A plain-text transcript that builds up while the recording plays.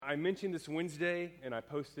I mentioned this Wednesday, and I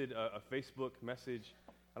posted a Facebook message.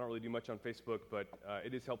 I don't really do much on Facebook, but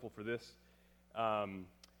it is helpful for this. I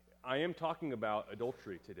am talking about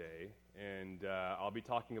adultery today, and I'll be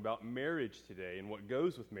talking about marriage today and what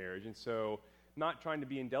goes with marriage. And so, not trying to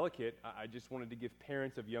be indelicate, I just wanted to give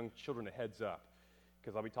parents of young children a heads up,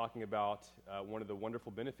 because I'll be talking about one of the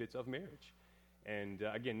wonderful benefits of marriage. And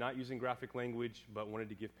again, not using graphic language, but wanted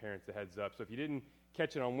to give parents a heads up. So if you didn't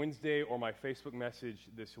catch it on Wednesday or my Facebook message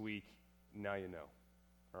this week, now you know.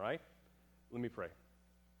 All right? Let me pray.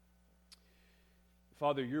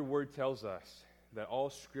 Father, your word tells us that all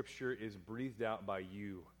Scripture is breathed out by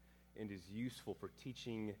you and is useful for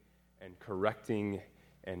teaching and correcting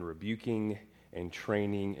and rebuking and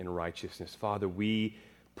training in righteousness. Father, we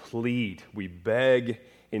plead, we beg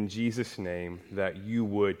in Jesus' name that you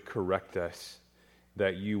would correct us,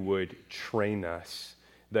 that you would train us,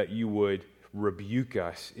 that you would rebuke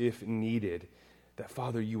us if needed, that,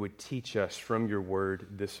 Father, you would teach us from your word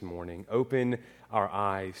this morning. Open our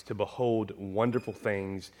eyes to behold wonderful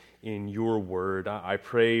things in your word. I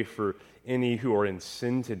pray for any who are in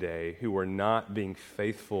sin today, who are not being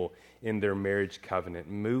faithful in their marriage covenant.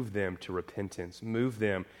 Move them to repentance. Move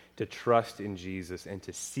them to trust in Jesus and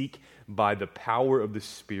to seek by the power of the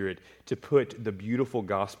Spirit to put the beautiful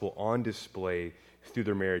gospel on display through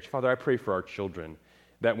their marriage. Father, I pray for our children,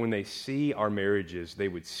 that when they see our marriages, they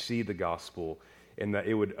would see the gospel and that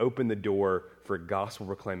it would open the door for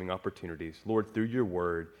gospel-proclaiming opportunities. Lord, through your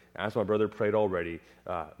word, as my brother prayed already,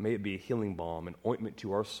 may it be a healing balm, an ointment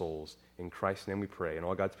to our souls. In Christ's name we pray. And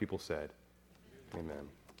all God's people said,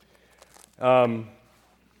 amen.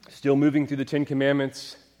 Still moving through the Ten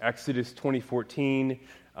Commandments, Exodus 20:14.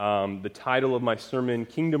 The title of my sermon,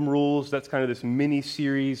 Kingdom Rules. That's kind of this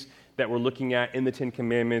mini-series that we're looking at in the Ten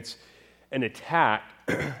Commandments. An attack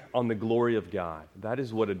on the glory of God. That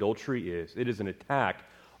is what adultery is. It is an attack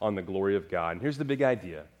on the glory of God. And here's the big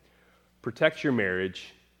idea. Protect your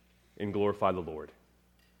marriage and glorify the Lord.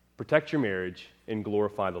 Protect your marriage and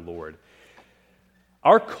glorify the Lord.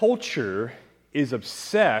 Our culture is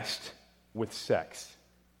obsessed with sex.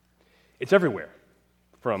 It's everywhere.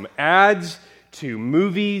 From ads to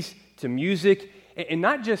movies to music. And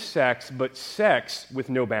not just sex, but sex with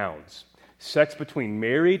no bounds. Sex between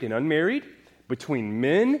married and unmarried, between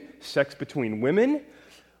men, sex between women.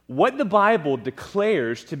 What the Bible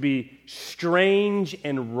declares to be strange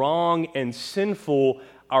and wrong and sinful,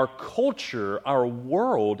 our culture, our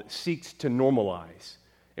world seeks to normalize.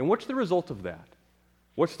 And what's the result of that?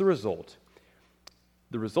 What's the result?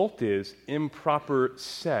 The result is improper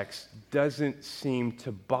sex doesn't seem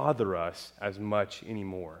to bother us as much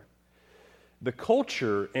anymore. The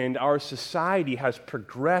culture and our society has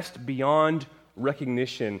progressed beyond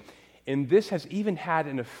recognition, and this has even had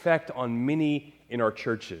an effect on many in our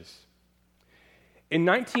churches. In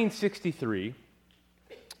 1963,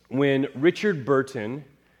 when Richard Burton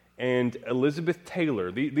and Elizabeth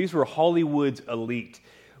Taylor, these were Hollywood's elite,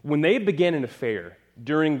 when they began an affair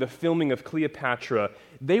during the filming of Cleopatra,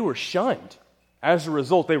 they were shunned. As a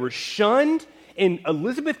result, they were shunned, and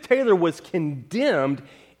Elizabeth Taylor was condemned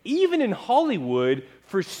even in Hollywood,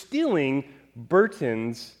 for stealing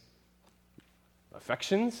Burton's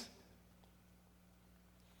affections.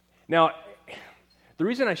 Now, the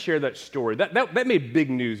reason I share that story, that made big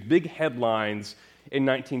news, big headlines in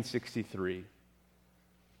 1963.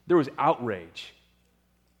 There was outrage.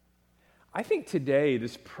 I think today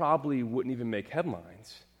this probably wouldn't even make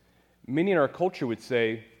headlines. Many in our culture would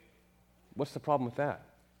say, what's the problem with that?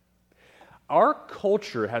 Our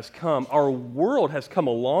culture has come, our world has come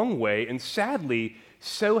a long way, and sadly,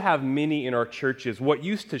 so have many in our churches. What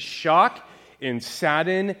used to shock and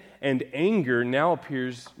sadden and anger now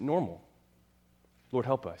appears normal. Lord,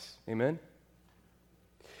 help us. Amen?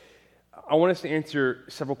 I want us to answer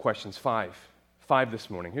several questions, five this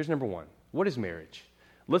morning. Here's number one. What is marriage?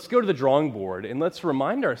 Let's go to the drawing board, and let's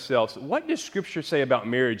remind ourselves, what does Scripture say about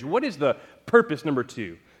marriage? What is the purpose, number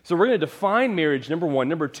two? So we're going to define marriage, number one.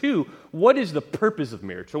 Number two, what is the purpose of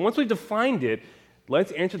marriage? So once we've defined it,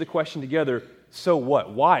 let's answer the question together, so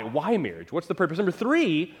what? Why? Why marriage? What's the purpose? Number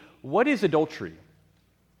three, what is adultery?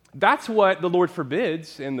 That's what the Lord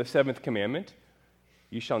forbids in the seventh commandment.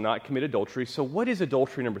 You shall not commit adultery. So what is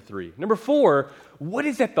adultery, number three? Number four, what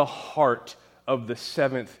is at the heart of the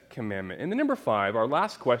seventh commandment? And then number five, our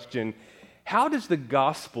last question, how does the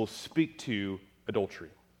gospel speak to adultery?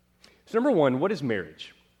 So number one, what is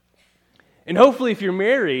marriage? And hopefully if you're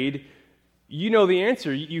married, you know the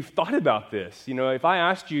answer. You've thought about this. You know, if I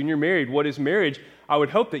asked you and you're married, what is marriage? I would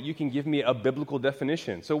hope that you can give me a biblical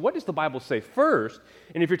definition. So what does the Bible say first?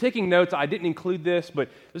 And if you're taking notes, I didn't include this, but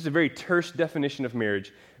this is a very terse definition of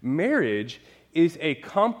marriage. Marriage is a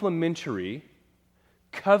complementary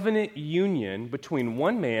covenant union between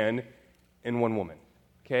one man and one woman.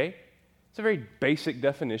 Okay? It's a very basic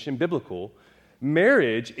definition, biblical.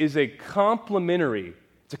 Marriage is a complementary,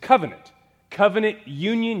 it's a covenant. Covenant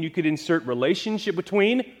union, you could insert relationship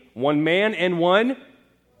between one man and one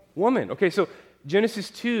woman. Okay, so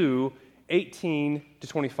Genesis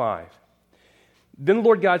 2:18-25. Then the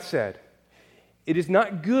Lord God said, "It is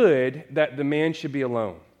not good that the man should be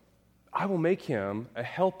alone. I will make him a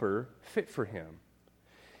helper fit for him."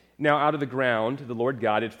 Now out of the ground, the Lord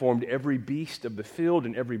God had formed every beast of the field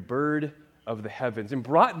and every bird of the heavens and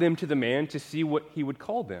brought them to the man to see what he would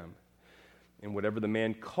call them. And whatever the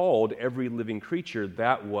man called every living creature,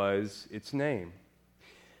 that was its name.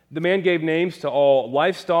 The man gave names to all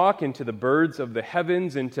livestock and to the birds of the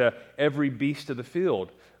heavens and to every beast of the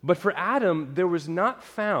field. But for Adam, there was not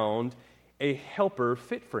found a helper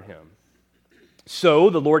fit for him. So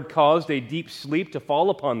the Lord caused a deep sleep to fall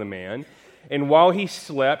upon the man, and while he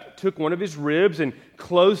slept, took one of his ribs and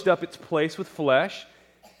closed up its place with flesh.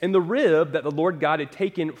 And the rib that the Lord God had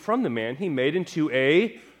taken from the man, he made into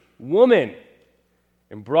a woman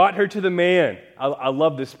and brought her to the man. I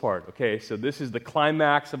love this part. Okay, so this is the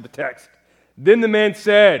climax of the text. Then the man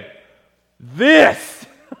said, This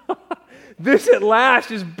at last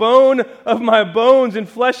is bone of my bones and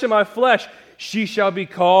flesh of my flesh. She shall be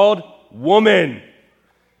called woman,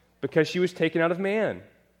 because she was taken out of man.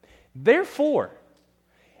 Therefore,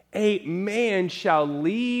 a man shall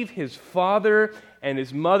leave his father and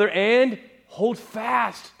his mother and hold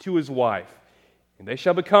fast to his wife, and they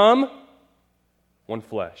shall become one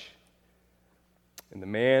flesh. And the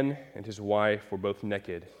man and his wife were both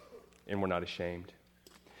naked and were not ashamed.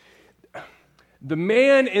 The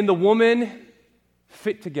man and the woman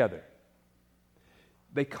fit together.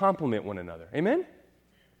 They complement one another. Amen?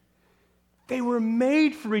 They were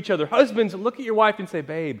made for each other. Husbands, look at your wife and say,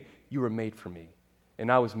 "Babe, you were made for me,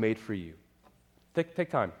 and I was made for you." Take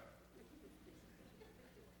time.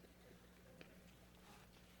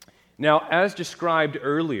 Now, as described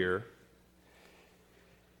earlier,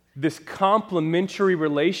 this complementary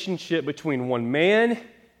relationship between one man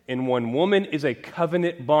and one woman is a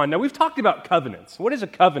covenant bond. Now, we've talked about covenants. What is a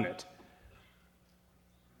covenant?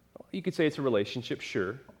 You could say it's a relationship,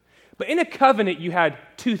 sure. But in a covenant, you had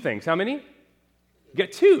two things. How many? You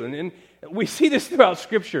got two. And we see this throughout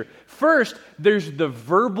Scripture. First, there's the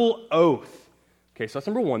verbal oath. Okay, so that's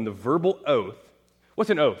number one, the verbal oath. What's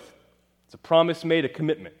an oath? It's a promise made, a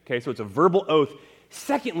commitment. Okay, so it's a verbal oath.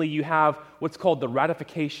 Secondly, you have what's called the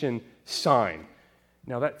ratification sign.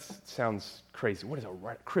 Now, that sounds crazy.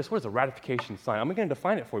 Chris, what is a ratification sign? I'm going to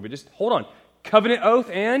define it for you, but just hold on. Covenant oath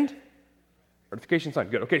and ratification sign.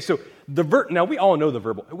 Good. Okay, so now we all know the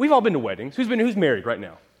verbal. We've all been to weddings. Who's married right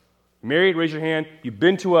now? Married, raise your hand. You've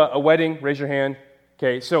been to a wedding, raise your hand.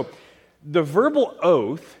 Okay, so the verbal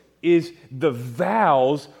oath is the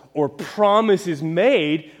vows or promises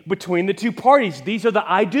made between the two parties. These are the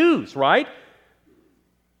I do's, right?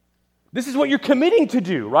 This is what you're committing to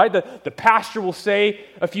do, right? The pastor will say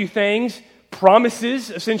a few things, promises,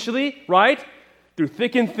 essentially, right? Through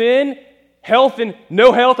thick and thin, health and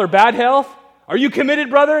no health or bad health. Are you committed,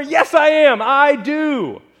 brother? Yes, I am. I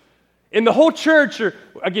do. In the whole church, or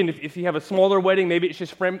again, if you have a smaller wedding, maybe it's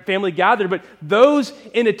just family gathered, but those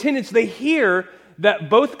in attendance, they hear that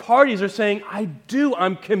both parties are saying, I do,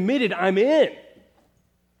 I'm committed, I'm in.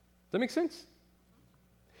 Does that make sense?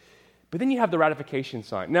 But then you have the ratification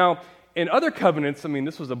sign. Now, in other covenants,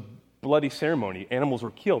 this was a bloody ceremony. Animals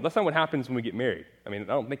were killed. That's not what happens when we get married. I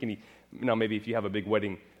don't think maybe if you have a big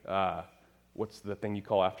wedding, what's the thing you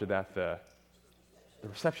call after that? The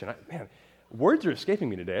reception. Words are escaping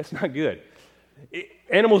me today. That's not good.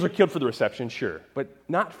 Animals are killed for the reception, sure, but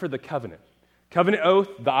not for the covenant. Covenant oath,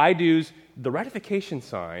 the I do's, the ratification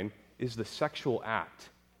sign is the sexual act.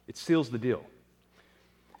 It seals the deal.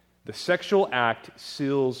 The sexual act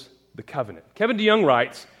seals the covenant. Kevin DeYoung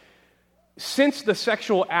writes, since the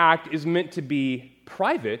sexual act is meant to be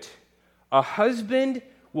private, a husband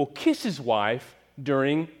will kiss his wife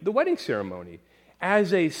during the wedding ceremony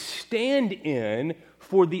as a stand-in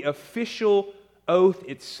for the official oath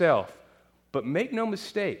itself. But make no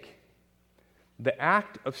mistake, the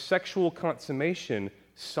act of sexual consummation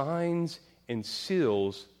signs and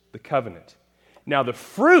seals the covenant. Now the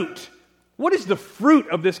fruit, what is the fruit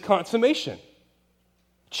of this consummation?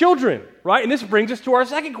 Children, right? And this brings us to our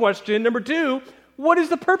second question, number 2. What is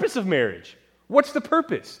the purpose of marriage? What's the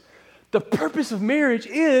purpose? The purpose of marriage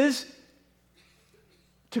is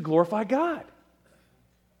to glorify God.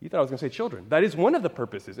 You thought I was going to say children. That is one of the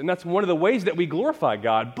purposes, and that's one of the ways that we glorify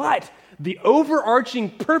God. But the overarching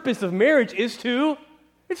purpose of marriage is to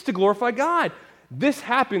It's to glorify God. This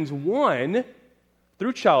happens, one,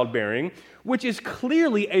 through childbearing, which is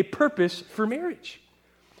clearly a purpose for marriage.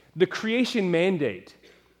 The creation mandate.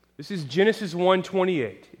 This is Genesis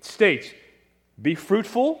 1:28. It states, be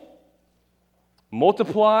fruitful,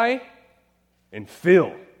 multiply, and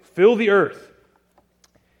fill. Fill the earth.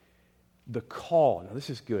 The call, now this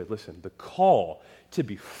is good, listen, the call to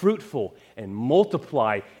be fruitful and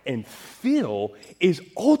multiply and fill is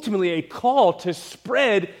ultimately a call to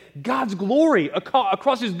spread God's glory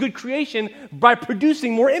across His good creation by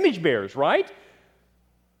producing more image bearers, right?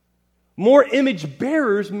 More image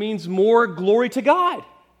bearers means more glory to God.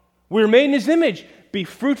 We're made in His image. Be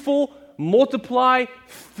fruitful, multiply,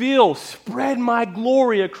 fill, spread my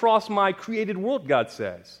glory across my created world, God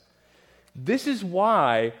says. This is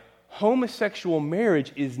why homosexual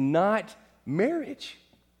marriage is not marriage.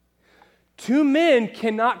 Two men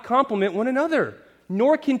cannot complement one another,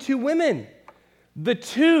 nor can two women. The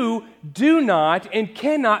two do not and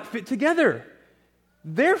cannot fit together.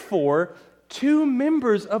 Therefore, two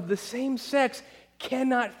members of the same sex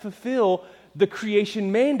cannot fulfill the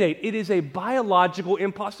creation mandate. It is a biological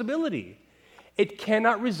impossibility. It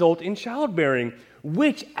cannot result in childbearing,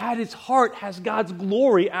 which at its heart has God's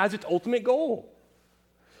glory as its ultimate goal.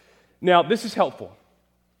 Now, this is helpful.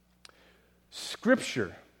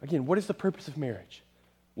 Scripture, again, what is the purpose of marriage?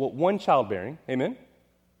 Well, one, childbearing, amen?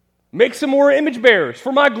 Make some more image bearers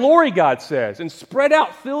for my glory, God says, and spread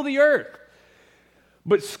out, fill the earth.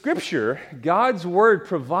 But Scripture, God's Word,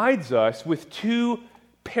 provides us with two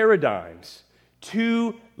paradigms,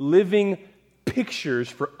 two living pictures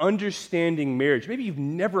for understanding marriage. Maybe you've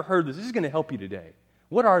never heard this. This is going to help you today.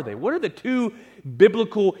 What are they? What are the two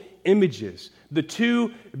biblical images, the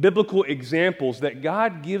two biblical examples that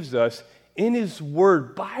God gives us in His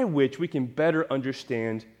Word by which we can better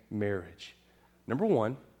understand marriage? Number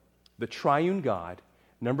one, the triune God.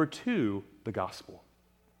 Number two, the gospel.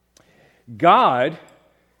 God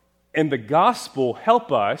and the gospel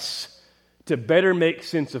help us to better make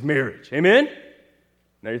sense of marriage. Amen?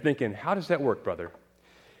 Now you're thinking, how does that work, brother?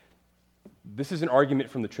 This is an argument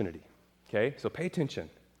from the Trinity. Okay, so pay attention.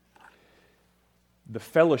 The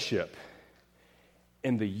fellowship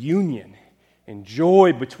and the union and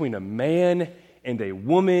joy between a man and a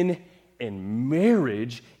woman in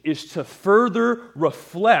marriage is to further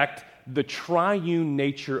reflect the triune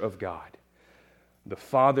nature of God. The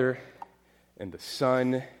Father and the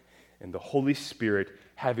Son and the Holy Spirit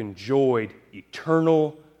have enjoyed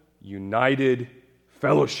eternal, united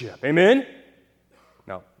fellowship. Amen?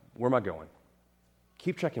 Now, where am I going?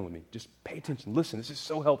 Keep checking with me. Just pay attention. Listen, this is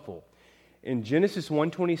so helpful. In Genesis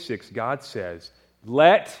 1:26, God says,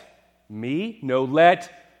 let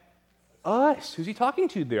us. Who's He talking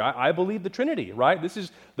to there? I believe the Trinity, right? This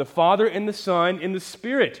is the Father and the Son and the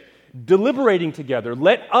Spirit deliberating together.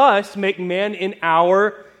 Let us make man in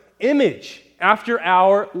our image, after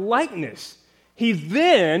our likeness. He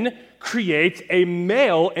then creates a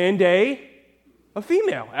male and a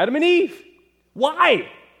female, Adam and Eve. Why?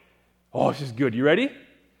 Oh, this is good. You ready?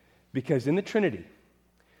 Because in the Trinity,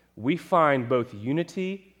 we find both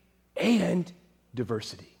unity and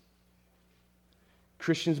diversity.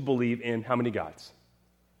 Christians believe in how many gods?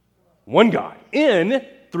 One God. In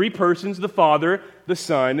three persons, the Father, the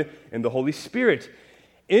Son, and the Holy Spirit.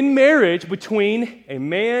 In marriage between a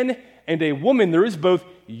man and a woman, there is both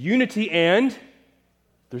unity and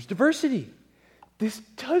there's diversity. This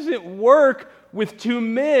doesn't work with two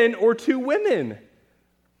men or two women.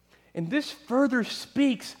 And this further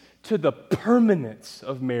speaks to the permanence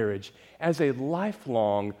of marriage as a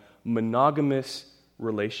lifelong monogamous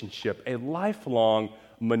relationship, a lifelong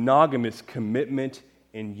monogamous commitment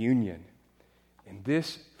and union. And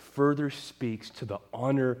this further speaks to the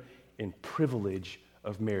honor and privilege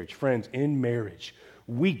of marriage. Friends, in marriage,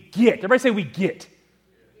 everybody say we get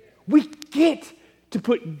to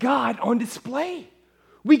put God on display.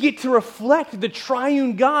 We get to reflect the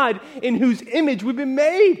triune God in whose image we've been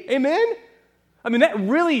made. Amen? I mean, that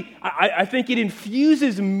really, I think it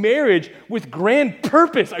infuses marriage with grand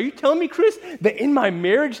purpose. Are you telling me, Chris, that in my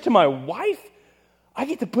marriage to my wife, I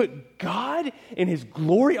get to put God and His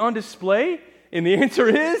glory on display? And the answer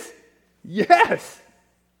is yes.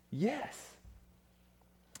 Yes.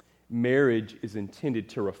 Marriage is intended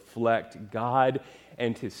to reflect God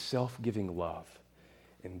and His self-giving love.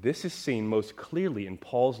 And this is seen most clearly in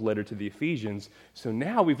Paul's letter to the Ephesians. So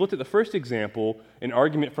now we've looked at the first example, an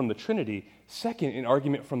argument from the Trinity. Second, an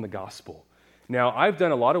argument from the gospel. Now, I've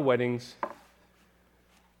done a lot of weddings,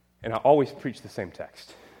 and I always preach the same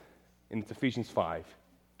text. And it's Ephesians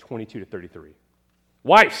 5:22-33.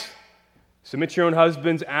 Wives, submit your own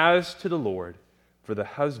husbands as to the Lord, for the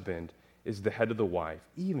husband is the head of the wife,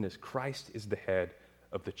 even as Christ is the head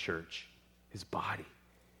of the church, his body,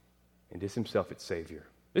 and is himself its Savior.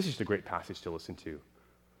 This is just a great passage to listen to.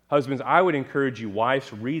 Husbands, I would encourage you,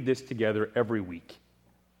 wives, read this together every week.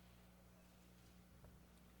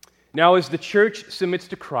 Now, as the church submits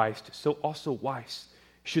to Christ, so also wives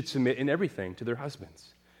should submit in everything to their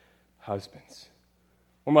husbands. Husbands.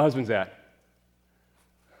 Where my husband's at?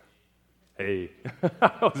 Hey.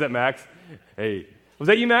 Was that Max? Hey. Was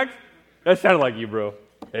that you, Max? That sounded like you, bro.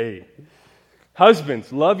 Hey.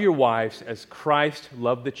 Husbands, love your wives as Christ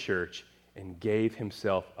loved the church and gave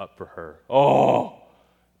himself up for her. Oh,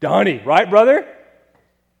 Donnie, right, brother?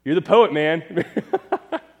 You're the poet, man.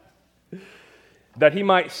 That he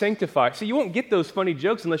might sanctify. See, you won't get those funny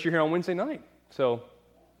jokes unless you're here on Wednesday night. So,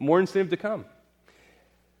 more incentive to come.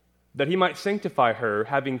 That he might sanctify her,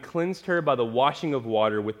 having cleansed her by the washing of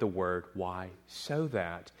water with the word. Why? So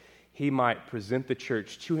that he might present the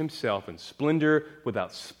church to himself in splendor,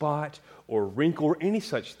 without spot or wrinkle or any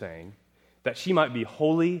such thing, that she might be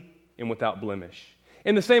holy and without blemish.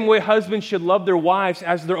 In the same way, husbands should love their wives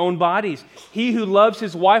as their own bodies. He who loves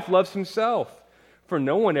his wife loves himself. For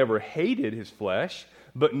no one ever hated his flesh,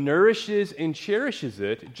 but nourishes and cherishes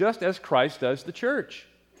it, just as Christ does the church.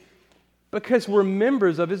 Because we're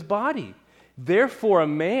members of his body. Therefore, a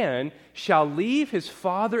man shall leave his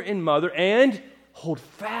father and mother and hold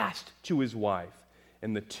fast to his wife,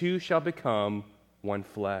 and the two shall become one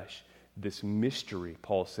flesh. This mystery,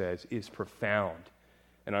 Paul says, is profound.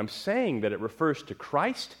 And I'm saying that it refers to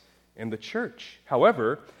Christ and the church.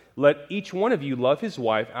 However, let each one of you love his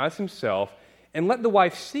wife as himself, and let the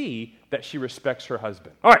wife see that she respects her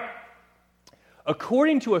husband. All right.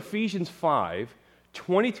 According to Ephesians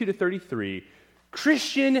 5:22-33,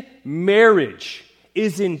 Christian marriage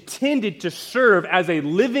is intended to serve as a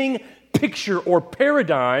living picture or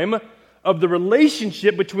paradigm of the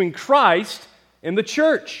relationship between Christ and the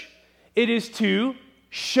church. It is to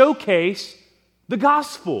showcase the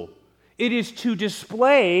gospel. It is to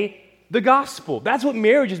display the gospel. That's what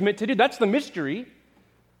marriage is meant to do. That's the mystery.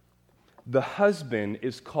 The husband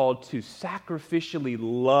is called to sacrificially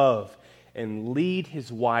love and lead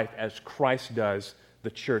his wife as Christ does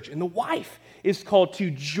the church. And the wife is called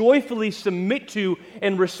to joyfully submit to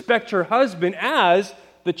and respect her husband as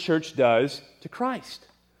the church does to Christ.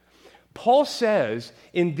 Paul says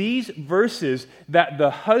in these verses that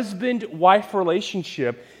the husband-wife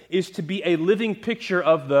relationship is to be a living picture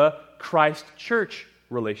of the Christ-church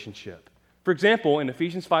relationship. For example, in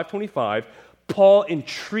Ephesians 5:25, Paul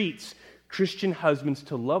entreats Christian husbands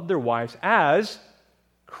to love their wives as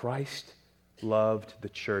Christ loved the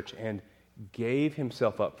church and gave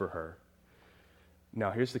himself up for her.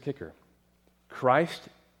 Now, here's the kicker. Christ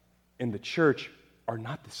and the church are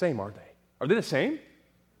not the same, are they? Are they the same?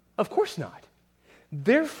 Of course not.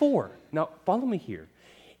 Therefore, now follow me here.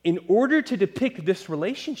 In order to depict this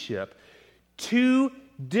relationship, two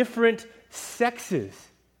different sexes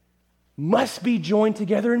must be joined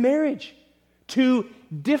together in marriage. Two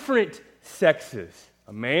different sexes,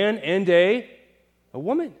 a man and a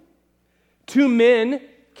woman. Two men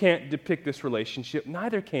can't depict this relationship,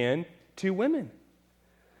 neither can two women.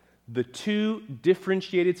 The two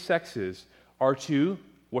differentiated sexes are to,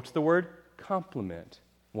 what's the word? Complement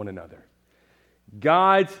one another.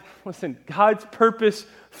 God's purpose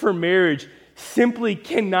for marriage simply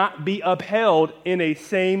cannot be upheld in a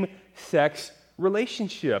same-sex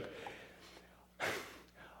relationship.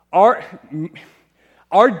 Our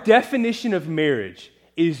definition of marriage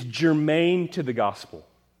is germane to the gospel.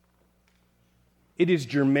 It is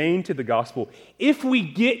germane to the gospel. If we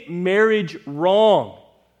get marriage wrong,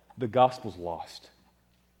 the gospel's lost.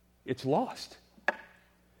 It's lost.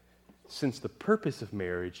 Since the purpose of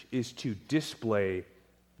marriage is to display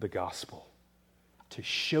the gospel, to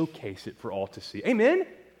showcase it for all to see. Amen?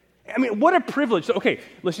 I mean, what a privilege. So, okay,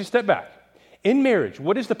 let's just step back. In marriage,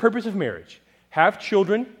 what is the purpose of marriage? Have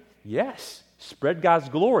children? Yes. Spread God's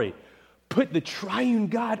glory. Put the triune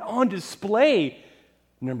God on display.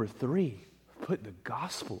 Number 3, put the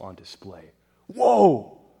gospel on display.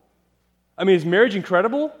 Whoa! I mean, is marriage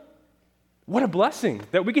incredible? What a blessing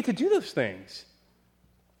that we get to do those things.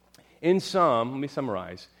 In some, let me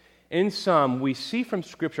summarize. In some, we see from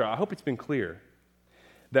Scripture, I hope it's been clear,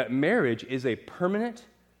 that marriage is a permanent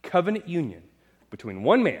covenant union between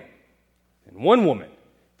one man and one woman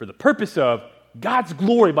for the purpose of God's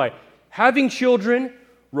glory by having children,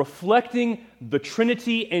 reflecting the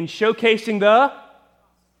Trinity, and showcasing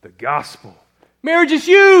the gospel. Marriage is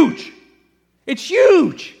huge. It's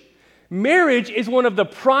huge. Marriage is one of the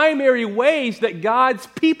primary ways that God's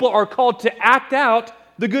people are called to act out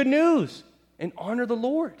the good news and honor the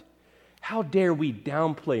Lord. How dare we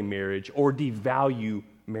downplay marriage or devalue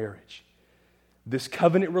marriage? This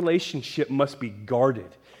covenant relationship must be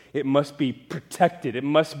guarded. It must be protected. It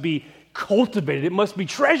must be cultivated. It must be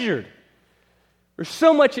treasured. There's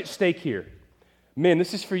so much at stake here. Men,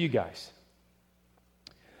 this is for you guys.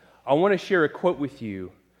 I want to share a quote with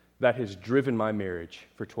you that has driven my marriage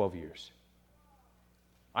for 12 years.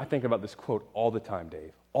 I think about this quote all the time,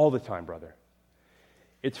 Dave. All the time, brother.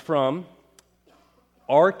 It's from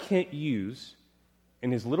R. Kent Hughes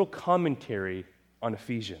in his little commentary on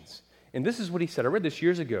Ephesians. And this is what he said. I read this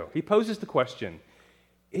years ago. He poses the question,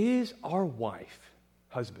 is our wife,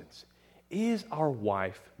 husbands, is our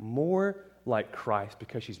wife more like Christ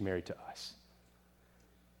because she's married to us?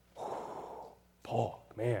 Paul,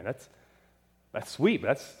 man, that's sweet.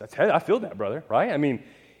 That's I feel that, brother, right? I mean,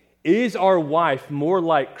 is our wife more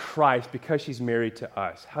like Christ because she's married to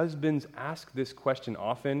us? Husbands, ask this question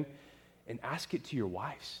often and ask it to your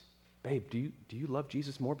wives. Babe, do you love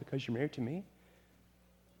Jesus more because you're married to me?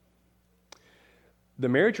 The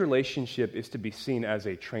marriage relationship is to be seen as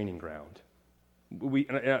a training ground.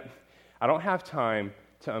 I don't have time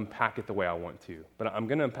to unpack it the way I want to, but I'm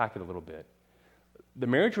going to unpack it a little bit. The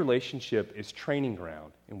marriage relationship is training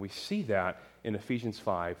ground, and we see that in Ephesians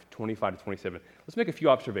 5, 25 to 27. Let's make a few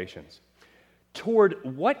observations. Towards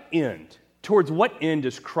what end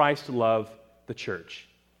does Christ love the church?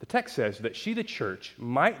 The text says that she, the church,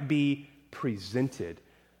 might be presented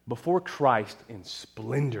before Christ in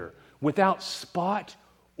splendor, without spot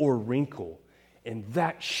or wrinkle, and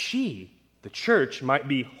that she, the church, might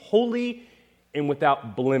be holy and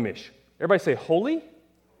without blemish. Everybody say holy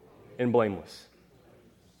and blameless.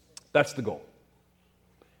 That's the goal.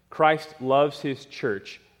 Christ loves his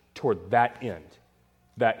church toward that end,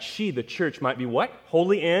 that she, the church, might be what?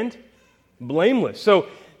 Holy and blameless. So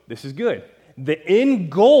this is good. The end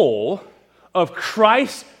goal of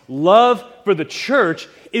Christ's love for the church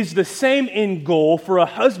is the same end goal for a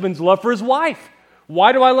husband's love for his wife.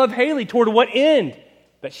 Why do I love Haley? Toward what end?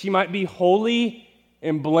 That she might be holy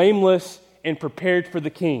and blameless and prepared for the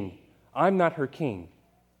king. I'm not her king.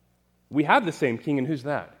 We have the same king, and who's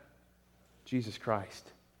that? Jesus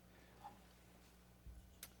Christ.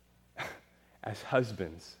 As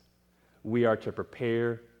husbands, we are to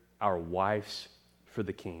prepare our wives for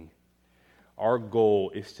the king. Our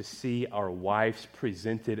goal is to see our wives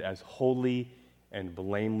presented as holy and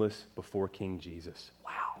blameless before King Jesus.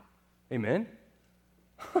 Wow. Amen?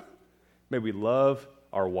 May we love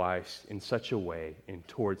our wives in such a way and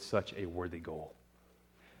towards such a worthy goal.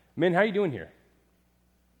 Men, how are you doing here?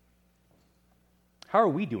 How are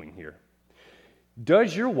we doing here?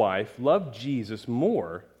 Does your wife love Jesus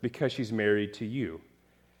more because she's married to you?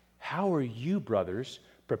 How are you, brothers,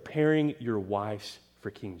 preparing your wives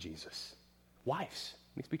for King Jesus? Wives.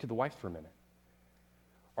 Let me speak to the wives for a minute.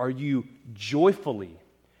 Are you joyfully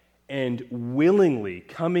and willingly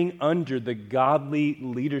coming under the godly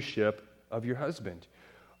leadership of your husband?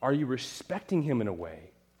 Are you respecting him in a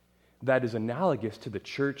way that is analogous to the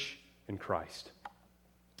church in Christ?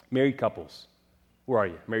 Married couples. Where are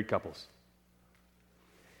you? Married couples.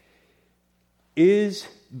 Is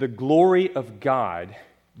the glory of God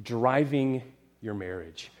driving your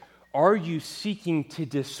marriage? Are you seeking to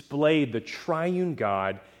display the triune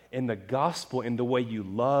God and the gospel in the way you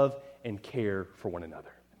love and care for one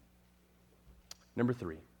another? Number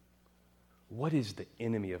 3, what is the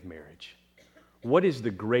enemy of marriage? What is the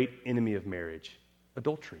great enemy of marriage?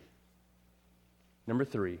 Adultery. Number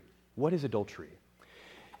 3, what is adultery?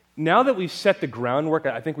 Now that we've set the groundwork,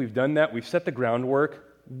 I think we've done that, we've set the groundwork.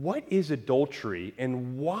 What is adultery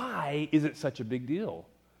and why is it such a big deal?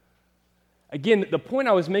 Again, the point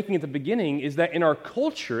I was making at the beginning is that in our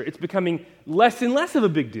culture, it's becoming less and less of a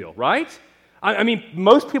big deal, right? I mean,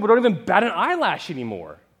 most people don't even bat an eyelash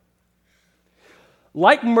anymore.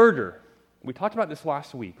 Like murder, we talked about this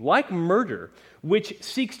last week, like murder, which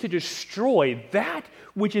seeks to destroy that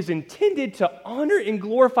which is intended to honor and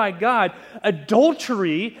glorify God,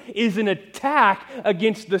 adultery is an attack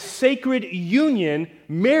against the sacred union,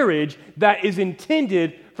 marriage, that is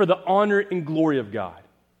intended for the honor and glory of God.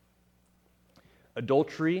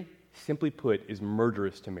 Adultery, simply put, is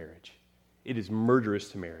murderous to marriage. It is murderous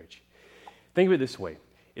to marriage. Think of it this way.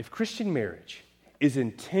 If Christian marriage is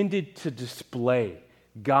intended to display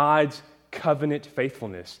God's covenant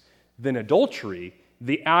faithfulness, then adultery,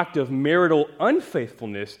 the act of marital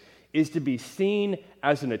unfaithfulness, is to be seen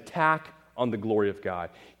as an attack on the glory of God.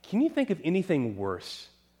 Can you think of anything worse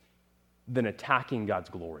than attacking God's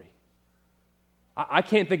glory? I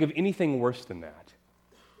can't think of anything worse than that.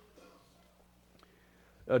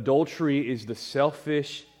 Adultery is the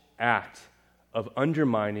selfish act of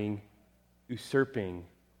undermining, usurping,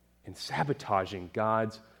 and sabotaging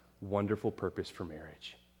God's wonderful purpose for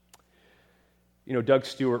marriage. You know, Doug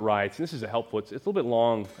Stewart writes, and this is it's a little bit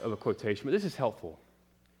long of a quotation, but this is helpful,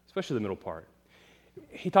 especially the middle part.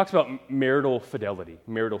 He talks about marital fidelity,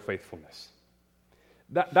 marital faithfulness.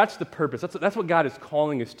 That's the purpose. That's what God is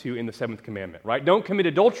calling us to in the seventh commandment, right? Don't commit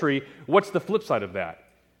adultery. What's the flip side of that?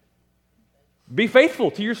 Be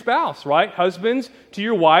faithful to your spouse, right? Husbands to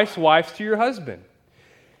your wives, wives to your husband.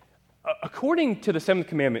 According to the seventh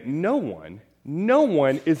commandment, no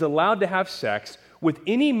one is allowed to have sex with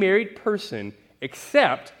any married person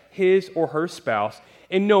except his or her spouse,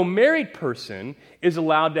 and no married person is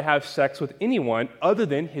allowed to have sex with anyone other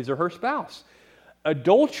than his or her spouse.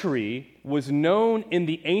 Adultery was known in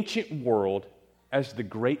the ancient world as the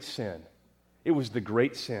great sin. It was the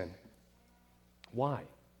great sin. Why?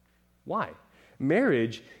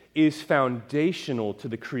 Marriage is foundational to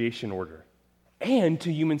the creation order and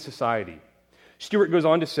to human society. Stewart goes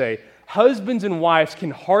on to say, husbands and wives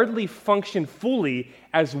can hardly function fully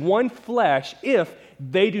as one flesh if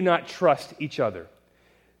they do not trust each other.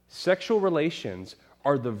 Sexual relations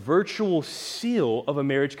are the virtual seal of a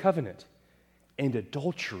marriage covenant, and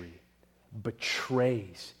adultery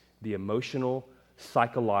betrays the emotional,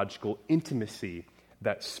 psychological intimacy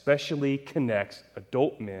that specially connects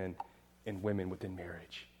adult men and women within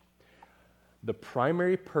marriage. The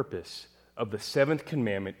primary purpose of the seventh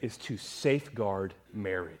commandment is to safeguard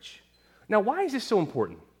marriage. Now, why is this so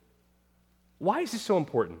important?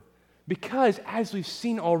 Because, as we've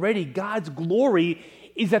seen already, God's glory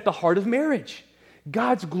is at the heart of marriage.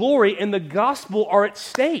 God's glory and the gospel are at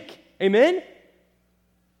stake. Amen?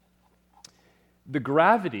 The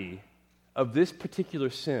gravity of this particular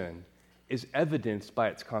sin is evidenced by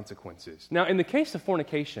its consequences. Now, in the case of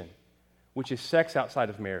fornication, which is sex outside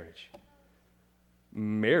of marriage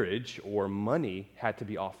or money had to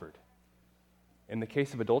be offered. In the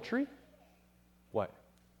case of adultery, what?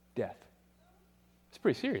 Death. It's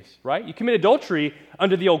pretty serious, right? You commit adultery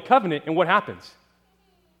under the old covenant, and what happens?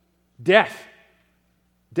 Death.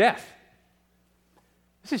 This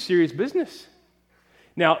is serious business.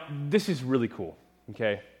 Now, this is really cool,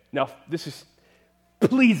 okay? Now,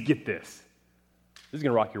 please get this. This is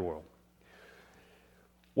going to rock your world.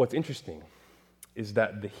 What's interesting is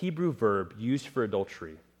that the Hebrew verb used for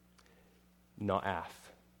adultery, na'ath,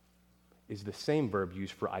 is the same verb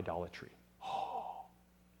used for idolatry. Oh,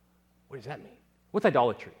 what does that mean? What's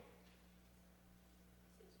idolatry?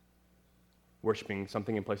 Worshipping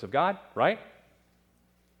something in place of God, right?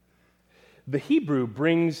 The Hebrew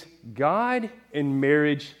brings God and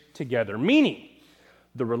marriage together, meaning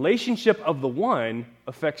the relationship of the one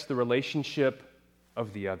affects the relationship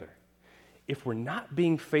of the other. If we're not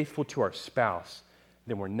being faithful to our spouse,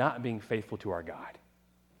 then we're not being faithful to our God.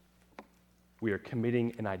 We are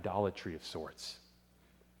committing an idolatry of sorts.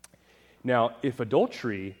 Now, if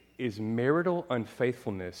adultery is marital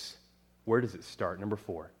unfaithfulness, where does it start? Number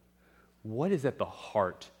 4. What is at the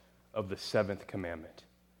heart of the seventh commandment?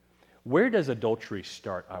 Where does adultery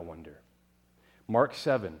start, I wonder? Mark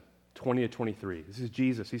 7, 20-23. This is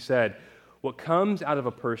Jesus. He said, what comes out of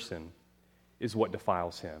a person is what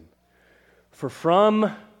defiles him. For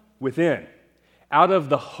from within, out of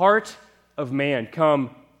the heart of man,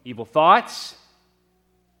 come evil thoughts,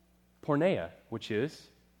 porneia, which is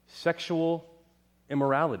sexual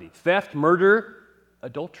immorality, theft, murder,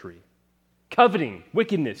 adultery, coveting,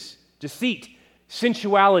 wickedness, deceit,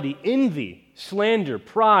 sensuality, envy, slander,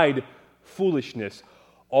 pride, foolishness.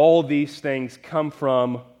 All these things come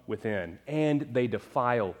from within, and they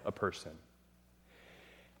defile a person.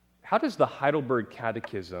 How does the Heidelberg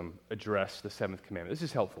Catechism address the seventh commandment? This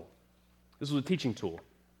is helpful. This was a teaching tool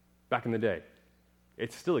back in the day.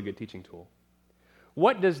 It's still a good teaching tool.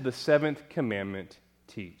 What does the seventh commandment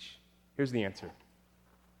teach? Here's the answer.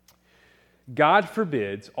 God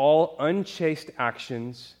forbids all unchaste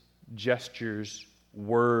actions, gestures,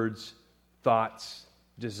 words, thoughts,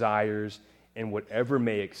 desires, and whatever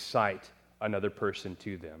may excite another person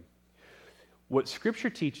to them. What Scripture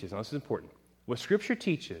teaches, and this is important, what Scripture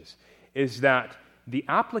teaches is that the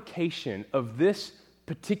application of this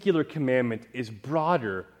particular commandment is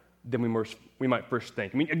broader than we might first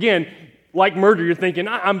think. I mean, again, like murder, you're thinking,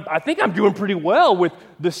 I think I'm doing pretty well with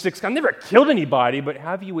the sixth. I've never killed anybody, but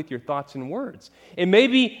have you with your thoughts and words? And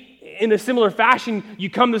maybe in a similar fashion, you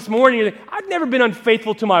come this morning and you're like, I've never been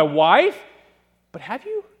unfaithful to my wife, but have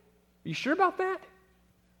you? Are you sure about that?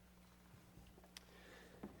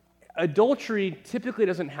 Adultery typically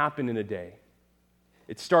doesn't happen in a day.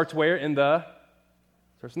 It starts where? It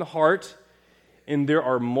starts in the heart, and there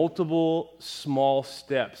are multiple small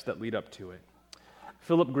steps that lead up to it.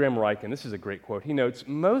 Philip Graham Ryken, this is a great quote. He notes,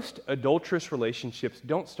 most adulterous relationships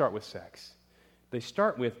don't start with sex. They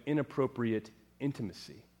start with inappropriate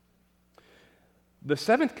intimacy. The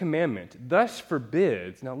seventh commandment thus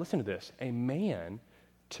forbids, now listen to this, a man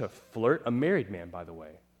to flirt, a married man, by the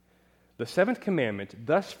way. The seventh commandment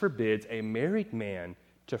thus forbids a married man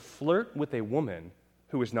to flirt with a woman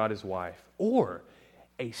who is not his wife, or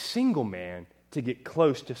a single man to get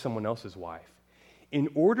close to someone else's wife. In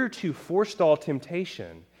order to forestall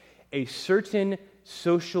temptation, a certain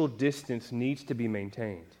social distance needs to be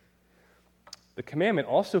maintained. The commandment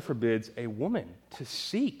also forbids a woman to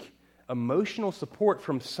seek emotional support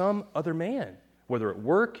from some other man, whether at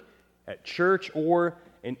work, at church, or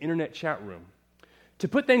an internet chat room. To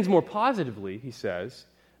put things more positively, he says,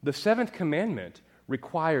 the seventh commandment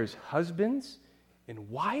requires husbands and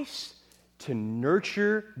wives to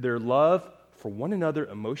nurture their love for one another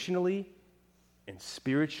emotionally and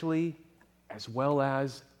spiritually, as well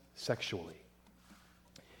as sexually.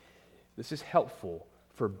 This is helpful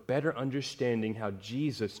for better understanding how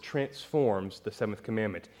Jesus transforms the seventh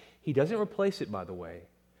commandment. He doesn't replace it, by the way,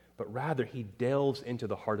 but rather he delves into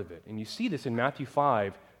the heart of it. And you see this in Matthew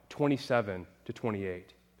 5, 27 to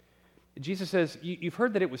 28. Jesus says, you've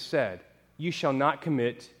heard that it was said, you shall not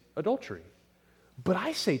commit adultery. But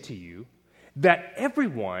I say to you that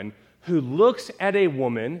everyone who looks at a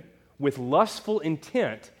woman with lustful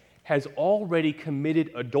intent has already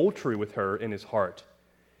committed adultery with her in his heart.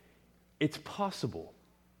 It's possible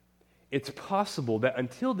that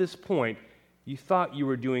until this point, you thought you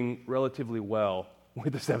were doing relatively well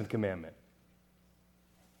with the seventh commandment.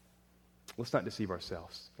 Let's not deceive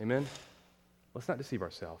ourselves. Amen? Let's not deceive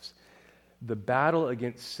ourselves. The battle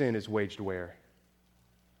against sin is waged where?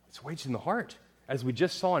 It's waged in the heart. As we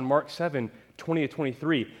just saw in Mark 7, 20 to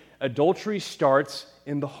 23, adultery starts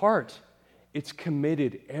in the heart. It's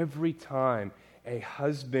committed every time a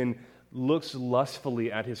husband looks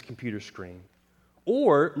lustfully at his computer screen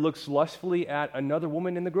or looks lustfully at another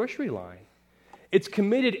woman in the grocery line. It's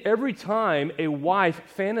committed every time a wife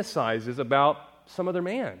fantasizes about some other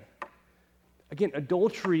man. Again,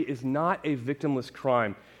 adultery is not a victimless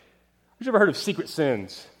crime. Who's ever heard of secret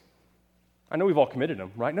sins? I know we've all committed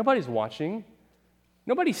them, right? Nobody's watching.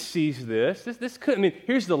 Nobody sees this. This could,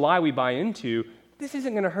 here's the lie we buy into. This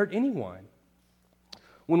isn't going to hurt anyone.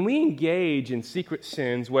 When we engage in secret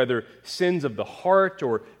sins, whether sins of the heart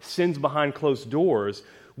or sins behind closed doors,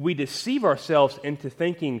 we deceive ourselves into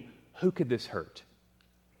thinking, who could this hurt?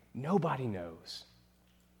 Nobody knows.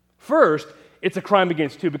 First, it's a crime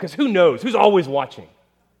against who? Because who knows? Who's always watching?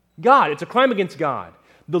 God. It's a crime against God.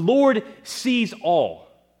 The Lord sees all.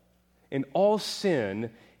 And all sin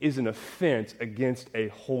is an offense against a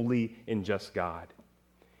holy and just God.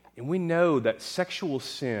 And we know that sexual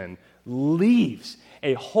sin leaves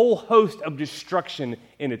a whole host of destruction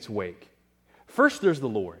in its wake. First, there's the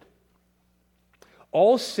Lord.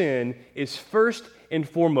 All sin is first and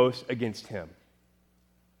foremost against Him.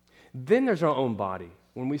 Then there's our own body.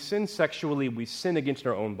 When we sin sexually, we sin against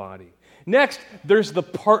our own body. Next, there's the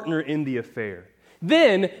partner in the affair.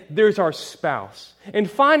 Then there's our spouse. And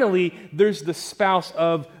finally, there's the spouse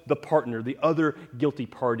of the partner, the other guilty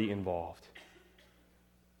party involved.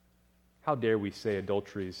 How dare we say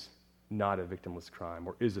adultery's not a victimless crime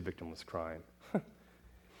or is a victimless crime?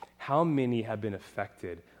 How many have been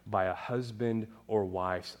affected by a husband or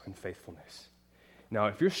wife's unfaithfulness? Now,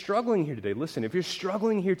 if you're struggling here today, listen, if you're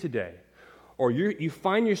struggling here today, or you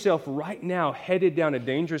find yourself right now headed down a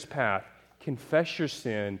dangerous path, confess your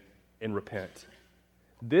sin and repent.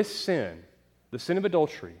 This sin, the sin of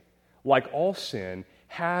adultery, like all sin,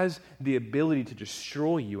 has the ability to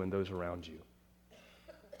destroy you and those around you.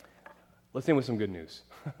 Let's end with some good news.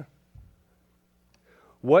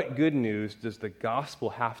 What good news does the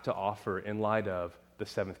gospel have to offer in light of the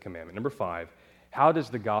seventh commandment? Number 5, how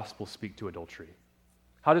does the gospel speak to adultery?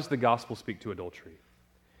 How does the gospel speak to adultery?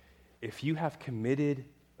 If you have committed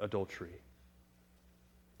adultery,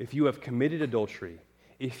 if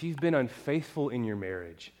you've been unfaithful in your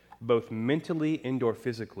marriage, both mentally and or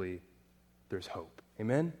physically, there's hope.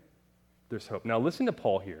 Amen? There's hope. Now listen to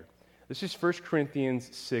Paul here. This is 1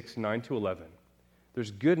 Corinthians 6, 9 to 11.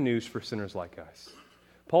 There's good news for sinners like us.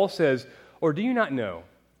 Paul says, or do you not know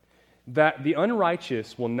that the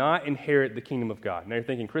unrighteous will not inherit the kingdom of God? Now you're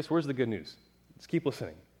thinking, Chris, where's the good news? Let's keep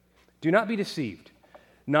listening. Do not be deceived.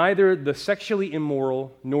 Neither the sexually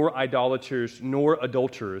immoral, nor idolaters, nor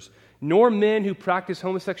adulterers, nor men who practice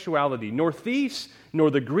homosexuality, nor thieves, nor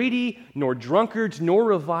the greedy, nor drunkards, nor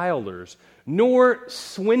revilers, nor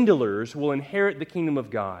swindlers will inherit the kingdom of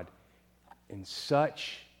God. And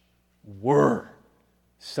such were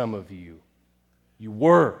some of you. You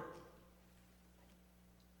were.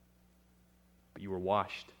 but you were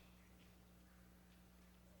washed.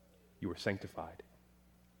 You were sanctified.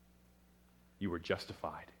 You were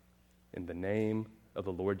justified in the name of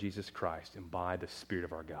the Lord Jesus Christ and by the Spirit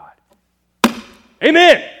of our God.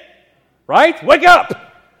 Amen! Right? Wake up!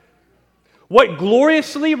 What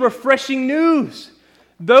gloriously refreshing news!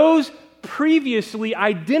 Those previously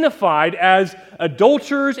identified as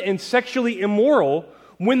adulterers and sexually immoral,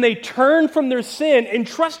 when they turned from their sin and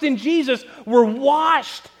trust in Jesus, were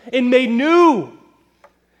washed and made new.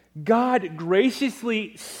 God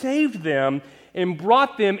graciously saved them and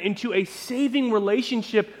brought them into a saving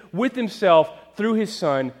relationship with Himself through His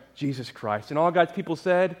Son, Jesus Christ. And all God's people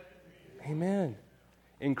said, Amen.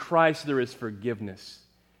 In Christ there is forgiveness.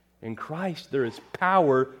 In Christ there is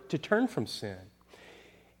power to turn from sin.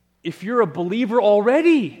 If you're a believer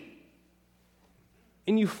already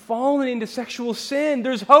and you've fallen into sexual sin,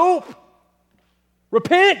 there's hope.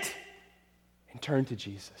 Repent and turn to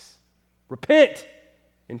Jesus. Repent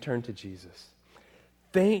and turn to Jesus.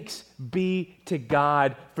 Thanks be to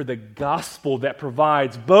God for the gospel that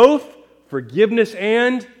provides both forgiveness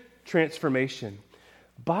and transformation.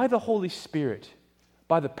 By the Holy Spirit,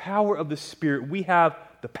 by the power of the Spirit, we have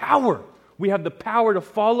the power. We have the power to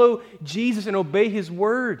follow Jesus and obey His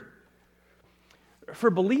word. For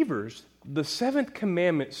believers, the seventh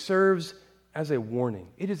commandment serves as a warning.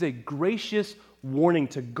 It is a gracious warning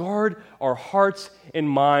to guard our hearts and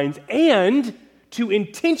minds and to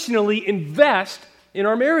intentionally invest in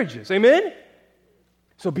our marriages. Amen?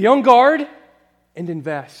 So be on guard and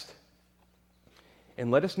invest.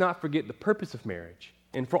 And let us not forget the purpose of marriage,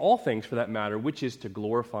 and for all things for that matter, which is to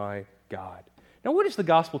glorify God. Now, what does the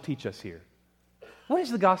gospel teach us here? What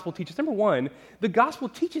does the gospel teach us? Number one, the gospel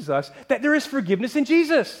teaches us that there is forgiveness in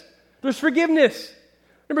Jesus. There's forgiveness.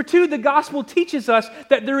 Number two, the gospel teaches us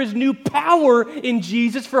that there is new power in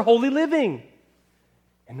Jesus for holy living.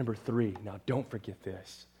 And number three, now don't forget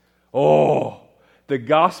this. The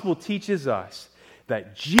gospel teaches us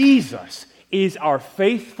that Jesus is our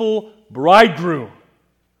faithful bridegroom,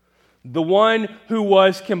 the one who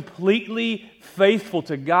was completely faithful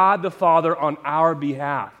to God the Father on our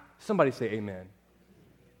behalf. Somebody say amen.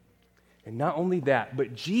 And not only that,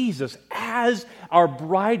 but Jesus, as our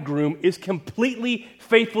bridegroom, is completely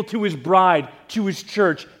faithful to His bride, to His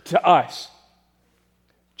church, to us.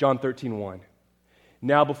 John 13:1.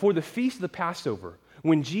 Now, before the feast of the Passover,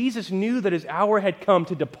 when Jesus knew that His hour had come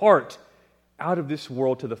to depart out of this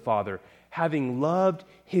world to the Father, having loved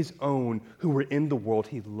His own who were in the world,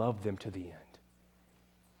 He loved them to the end.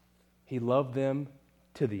 He loved them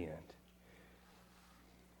to the end.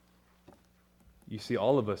 You see,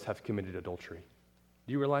 all of us have committed adultery.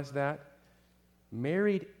 Do you realize that?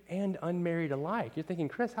 Married and unmarried alike. You're thinking,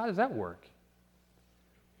 Chris, how does that work?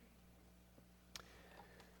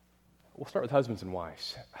 We'll start with husbands and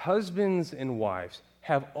wives. Husbands and wives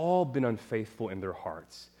have all been unfaithful in their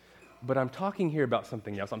hearts. But I'm talking here about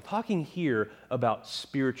something else. I'm talking here about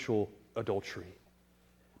spiritual adultery.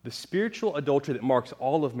 The spiritual adultery that marks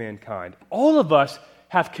all of mankind. All of us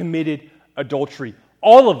have committed adultery.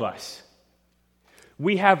 All of us.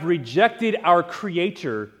 We have rejected our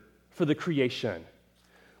Creator for the creation.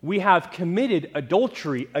 We have committed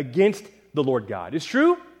adultery against the Lord God. It's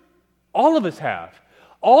true? All of us have.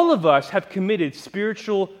 All of us have committed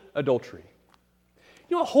spiritual adultery.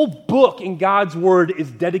 You know, a whole book in God's Word is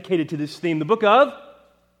dedicated to this theme, the book of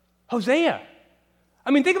Hosea. I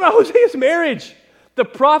mean, think about Hosea's marriage. The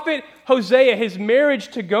prophet Hosea, his marriage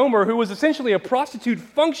to Gomer, who was essentially a prostitute,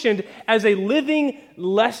 functioned as a living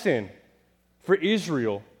lesson for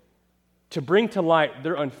Israel to bring to light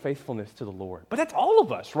their unfaithfulness to the Lord. But that's all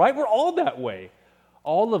of us, right? We're all that way.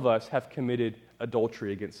 All of us have committed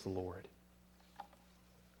adultery against the Lord.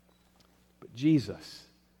 But Jesus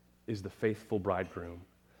is the faithful bridegroom,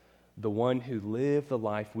 the one who lived the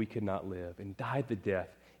life we could not live and died the death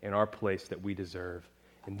in our place that we deserve.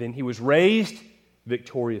 And then He was raised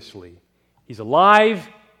victoriously. He's alive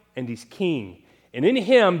and He's King. And in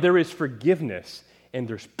Him there is forgiveness and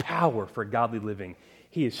there's power for godly living.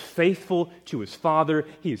 He is faithful to His Father.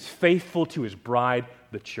 He is faithful to His bride,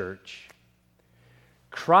 the church.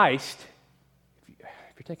 Christ, if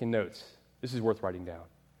you're taking notes, this is worth writing down.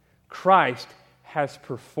 Christ has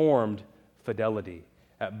performed fidelity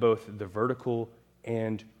at both the vertical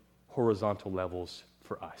and horizontal levels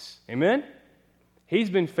for us. Amen? He's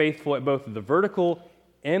been faithful at both the vertical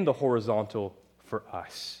and the horizontal for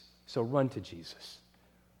us. So run to Jesus.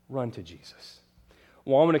 Run to Jesus.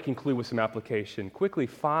 Well, I'm going to conclude with some application. Quickly,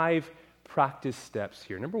 5 practice steps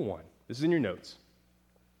here. Number 1, this is in your notes.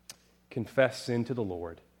 Confess sin to the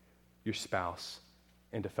Lord, your spouse,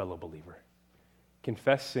 and a fellow believer.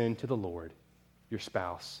 Confess sin to the Lord, your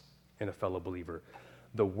spouse, in a fellow believer.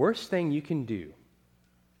 The worst thing you can do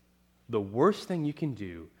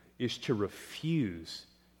is to refuse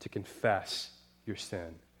to confess your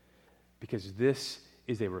sin, because this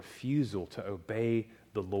is a refusal to obey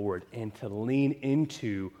the Lord and to lean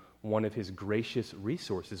into one of his gracious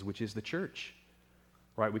resources, which is the church.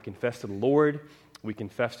 Right? We confess to the Lord, we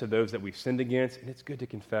confess to those that we've sinned against, and it's good to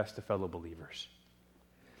confess to fellow believers.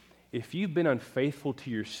 If you've been unfaithful to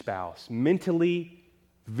your spouse, mentally,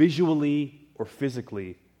 visually, or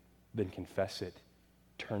physically, then confess it.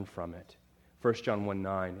 Turn from it. 1 John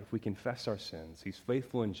 1:9, if we confess our sins, he's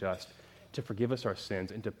faithful and just to forgive us our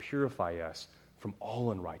sins and to purify us from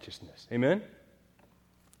all unrighteousness. Amen?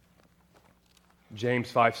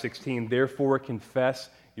 James 5:16, therefore confess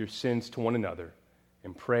your sins to one another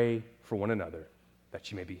and pray for one another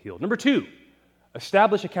that you may be healed. Number 2,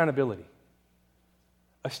 establish accountability.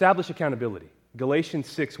 Establish accountability. Galatians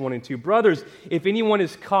 6:1-2, brothers, if anyone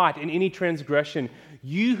is caught in any transgression,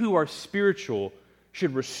 you who are spiritual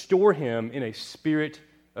should restore him in a spirit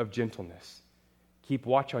of gentleness. Keep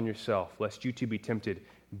watch on yourself, lest you too be tempted.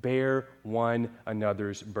 Bear one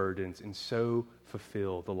another's burdens, and so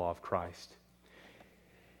fulfill the law of Christ.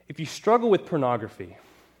 If you struggle with pornography,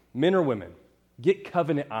 men or women, get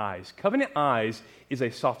Covenant Eyes. Covenant Eyes is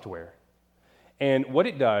a software. And what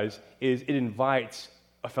it does is it invites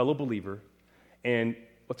a fellow believer, and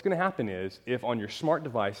what's going to happen is if on your smart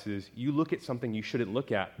devices you look at something you shouldn't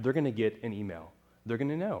look at, they're going to get an email. They're going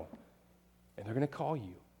to know. And they're going to call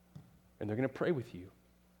you. And they're going to pray with you.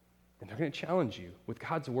 And they're going to challenge you with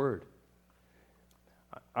God's word.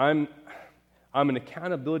 I'm an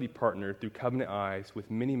accountability partner through Covenant Eyes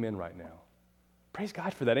with many men right now. Praise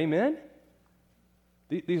God for that. Amen?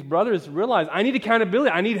 These brothers realize, I need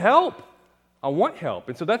accountability. I need help. I want help.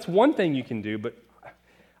 And so that's one thing you can do, but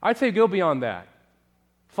I'd say go beyond that.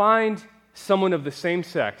 Find someone of the same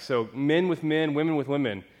sex, so men with men, women with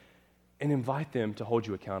women, and invite them to hold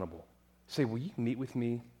you accountable. Say, will you meet with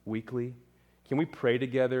me weekly? Can we pray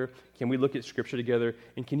together? Can we look at Scripture together?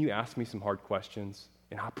 And can you ask me some hard questions?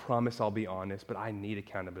 And I promise I'll be honest, but I need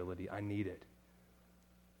accountability. I need it.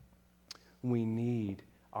 We need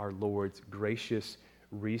our Lord's gracious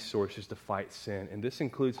resources to fight sin, and this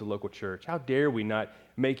includes the local church. How dare we not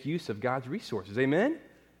make use of God's resources? Amen?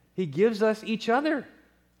 He gives us each other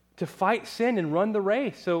to fight sin and run the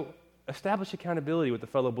race. So establish accountability with a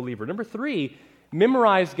fellow believer. Number 3,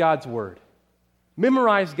 memorize God's word.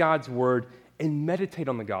 Memorize God's word and meditate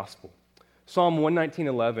on the gospel. Psalm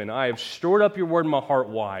 119:11, I have stored up your word in my heart.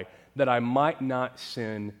 Why? That I might not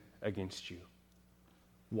sin against you.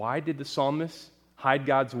 Why did the psalmist hide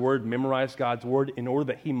God's word, memorize God's word? In order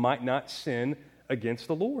that he might not sin against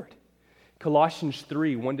the Lord. Colossians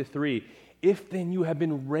 3:1-3, if then you have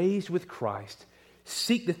been raised with Christ,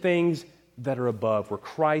 seek the things that are above, where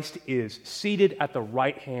Christ is, seated at the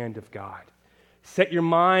right hand of God. Set your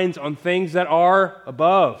minds on things that are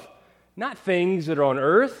above, not things that are on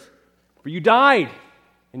earth, for you died,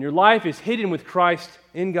 and your life is hidden with Christ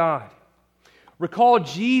in God. Recall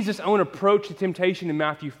Jesus' own approach to temptation in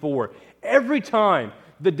Matthew 4. Every time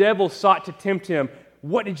the devil sought to tempt him,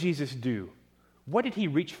 what did Jesus do? What did he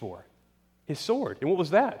reach for? His sword. And what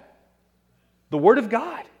was that? The Word of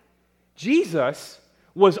God. Jesus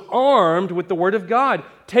was armed with the Word of God.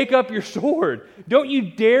 Take up your sword. Don't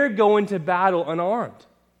you dare go into battle unarmed.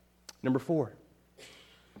 Number 4,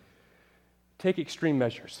 take extreme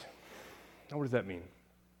measures. Now, what does that mean?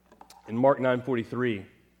 In Mark 9:43,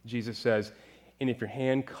 Jesus says, and if your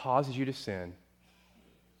hand causes you to sin,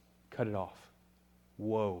 cut it off.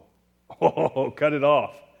 Whoa. Oh, cut it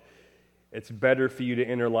off. It's better for you to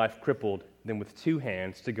enter life crippled than with 2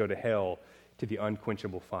 hands to go to hell, to the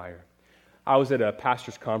unquenchable fire. I was at a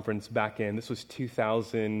pastor's conference back this was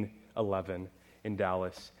 2011 in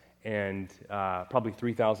Dallas, and probably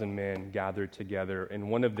 3,000 men gathered together, and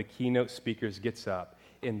one of the keynote speakers gets up,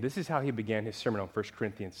 and this is how he began his sermon on 1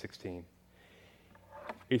 Corinthians 16.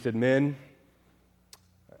 He said, men,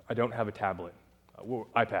 I don't have a tablet,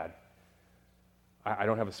 iPad. I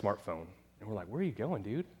don't have a smartphone. And we're like, where are you going,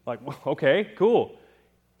 dude? Like, well, okay, cool.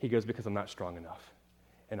 He goes, because I'm not strong enough.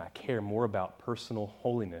 And I care more about personal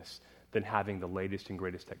holiness than having the latest and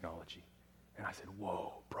greatest technology. And I said,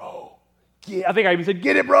 whoa, bro. Yeah, I think I even said,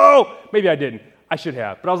 get it, bro. Maybe I didn't. I should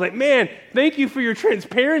have. But I was like, man, thank you for your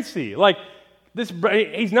transparency. Like,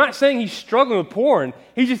 he's not saying he's struggling with porn.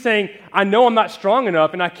 He's just saying, I know I'm not strong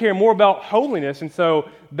enough and I care more about holiness. And so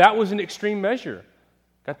that was an extreme measure.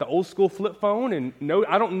 Got the old school flip phone, and no,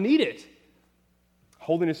 I don't need it.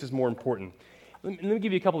 Holiness is more important. Let me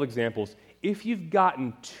give you a couple of examples. If you've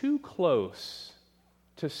gotten too close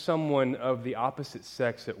to someone of the opposite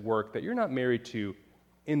sex at work that you're not married to,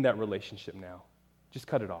 in that relationship now. Just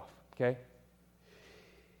cut it off, okay?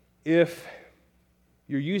 If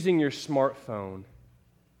you're using your smartphone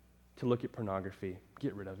to look at pornography,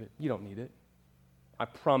 get rid of it. You don't need it. I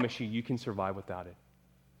promise you, you can survive without it.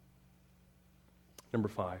 Number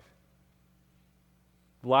 5.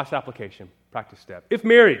 The last application, practice step. If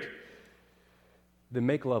married, then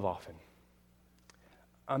make love often.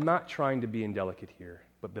 I'm not trying to be indelicate here,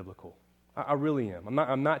 but biblical. I really am.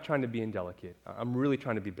 I'm not trying to be indelicate. I'm really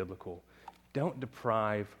trying to be biblical. Don't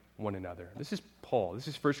deprive one another. This is Paul. This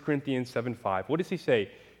is 1 Corinthians 7:5. What does he say?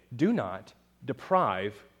 Do not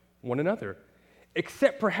deprive one another,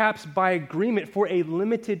 except perhaps by agreement for a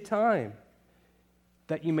limited time,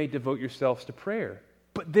 that you may devote yourselves to prayer.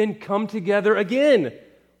 But then come together again.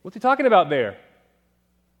 What's he talking about there?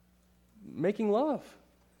 Making love.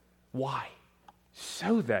 Why?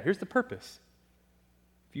 So that, here's the purpose.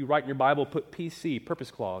 If you write in your Bible, put PC, purpose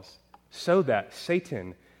clause, so that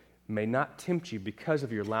Satan may not tempt you because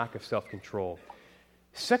of your lack of self-control.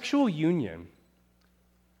 Sexual union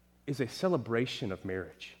is a celebration of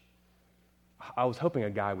marriage. I was hoping a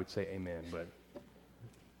guy would say amen, but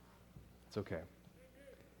it's okay.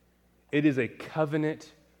 It is a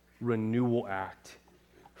covenant renewal act.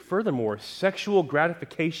 Furthermore, sexual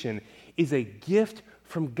gratification is a gift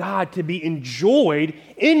from God to be enjoyed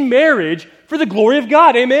in marriage for the glory of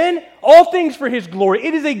God. Amen? All things for His glory.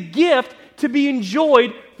 It is a gift to be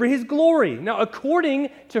enjoyed for His glory. Now, according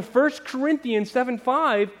to 1 Corinthians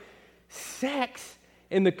 7:5, sex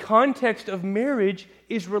in the context of marriage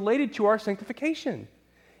is related to our sanctification.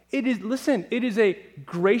 It is a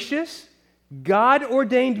gracious,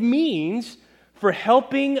 God-ordained means for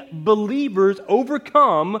helping believers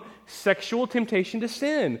overcome sexual temptation to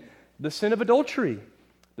sin, the sin of adultery,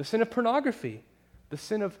 the sin of pornography, the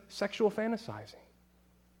sin of sexual fantasizing.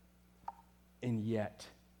 And yet,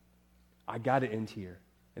 I got to end here,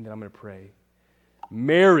 and then I'm going to pray.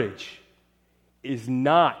 Marriage is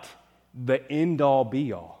not the end-all,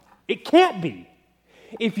 be-all. It can't be.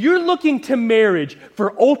 If you're looking to marriage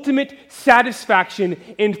for ultimate satisfaction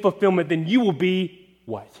and fulfillment, then you will be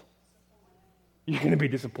what? You're going to be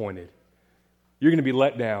disappointed. You're going to be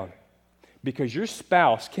let down because your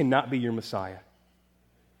spouse cannot be your Messiah.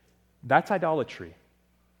 That's idolatry.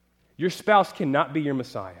 Your spouse cannot be your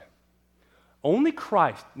Messiah. Only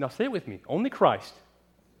Christ, now say it with me, only Christ.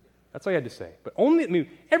 That's all you had to say. But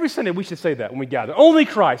every Sunday we should say that when we gather. Only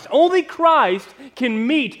Christ can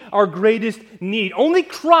meet our greatest need. Only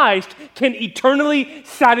Christ can eternally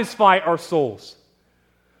satisfy our souls.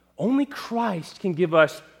 Only Christ can give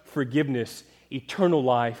us forgiveness, eternal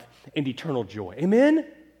life, and eternal joy. Amen?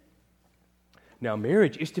 Now,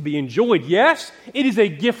 marriage is to be enjoyed. Yes, it is a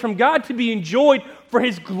gift from God to be enjoyed for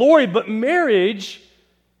His glory, but marriage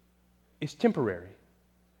is temporary.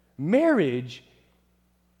 Marriage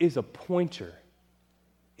is a pointer.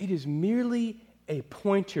 It is merely a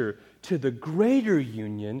pointer to the greater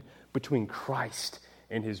union between Christ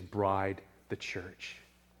and His bride, the church.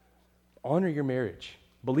 Honor your marriage.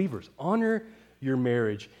 Believers, honor your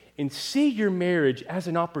marriage and see your marriage as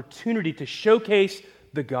an opportunity to showcase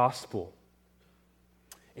the gospel.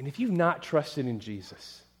 And if you've not trusted in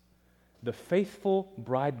Jesus, the faithful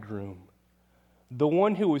bridegroom, the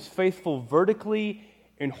one who was faithful vertically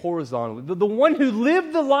and horizontally, the one who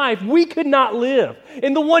lived the life we could not live,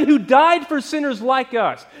 and the one who died for sinners like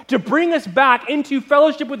us to bring us back into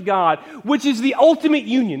fellowship with God, which is the ultimate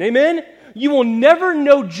union. Amen? You will never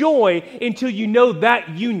know joy until you know that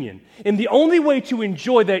union. And the only way to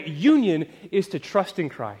enjoy that union is to trust in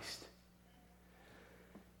Christ.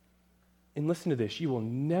 And listen to this, you will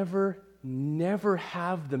never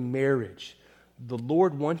have the marriage the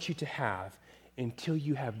Lord wants you to have until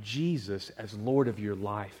you have Jesus as Lord of your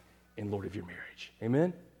life and Lord of your marriage.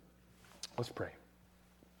 Amen? Let's pray.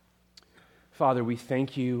 Father, we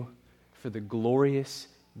thank you for the glorious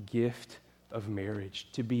gift of marriage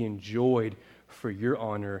to be enjoyed for your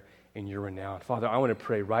honor and your renown. Father, I want to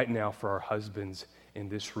pray right now for our husbands in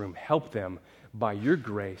this room. Help them by your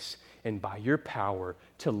grace and by your power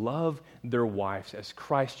to love their wives as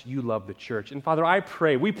Christ you love the church. And Father,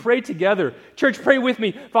 we pray together. Church, pray with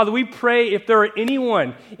me. Father, we pray if there are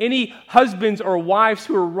any husbands or wives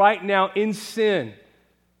who are right now in sin,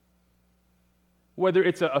 whether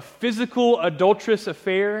it's a physical adulterous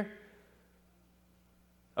affair,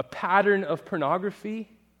 a pattern of pornography,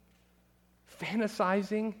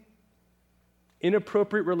 fantasizing,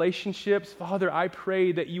 inappropriate relationships. Father, I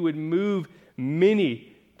pray that you would move many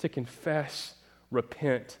to confess,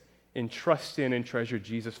 repent, and trust in and treasure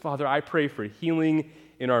Jesus. Father, I pray for healing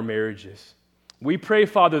in our marriages. We pray,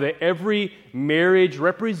 Father, that every marriage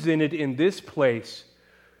represented in this place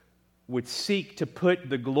would seek to put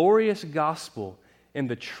the glorious gospel and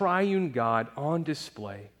the triune God on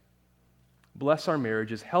display. Bless our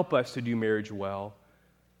marriages. Help us to do marriage well.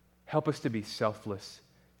 Help us to be selfless.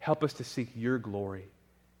 Help us to seek your glory.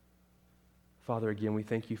 Father, again, we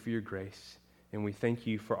thank you for your grace, and we thank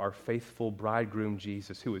you for our faithful bridegroom,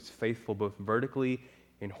 Jesus, who is faithful both vertically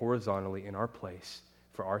and horizontally in our place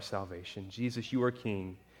for our salvation. Jesus, you are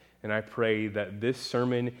King, and I pray that this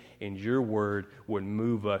sermon and your word would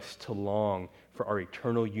move us to long for our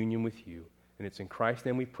eternal union with you. And it's in Christ's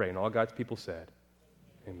name we pray, and all God's people said,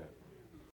 amen.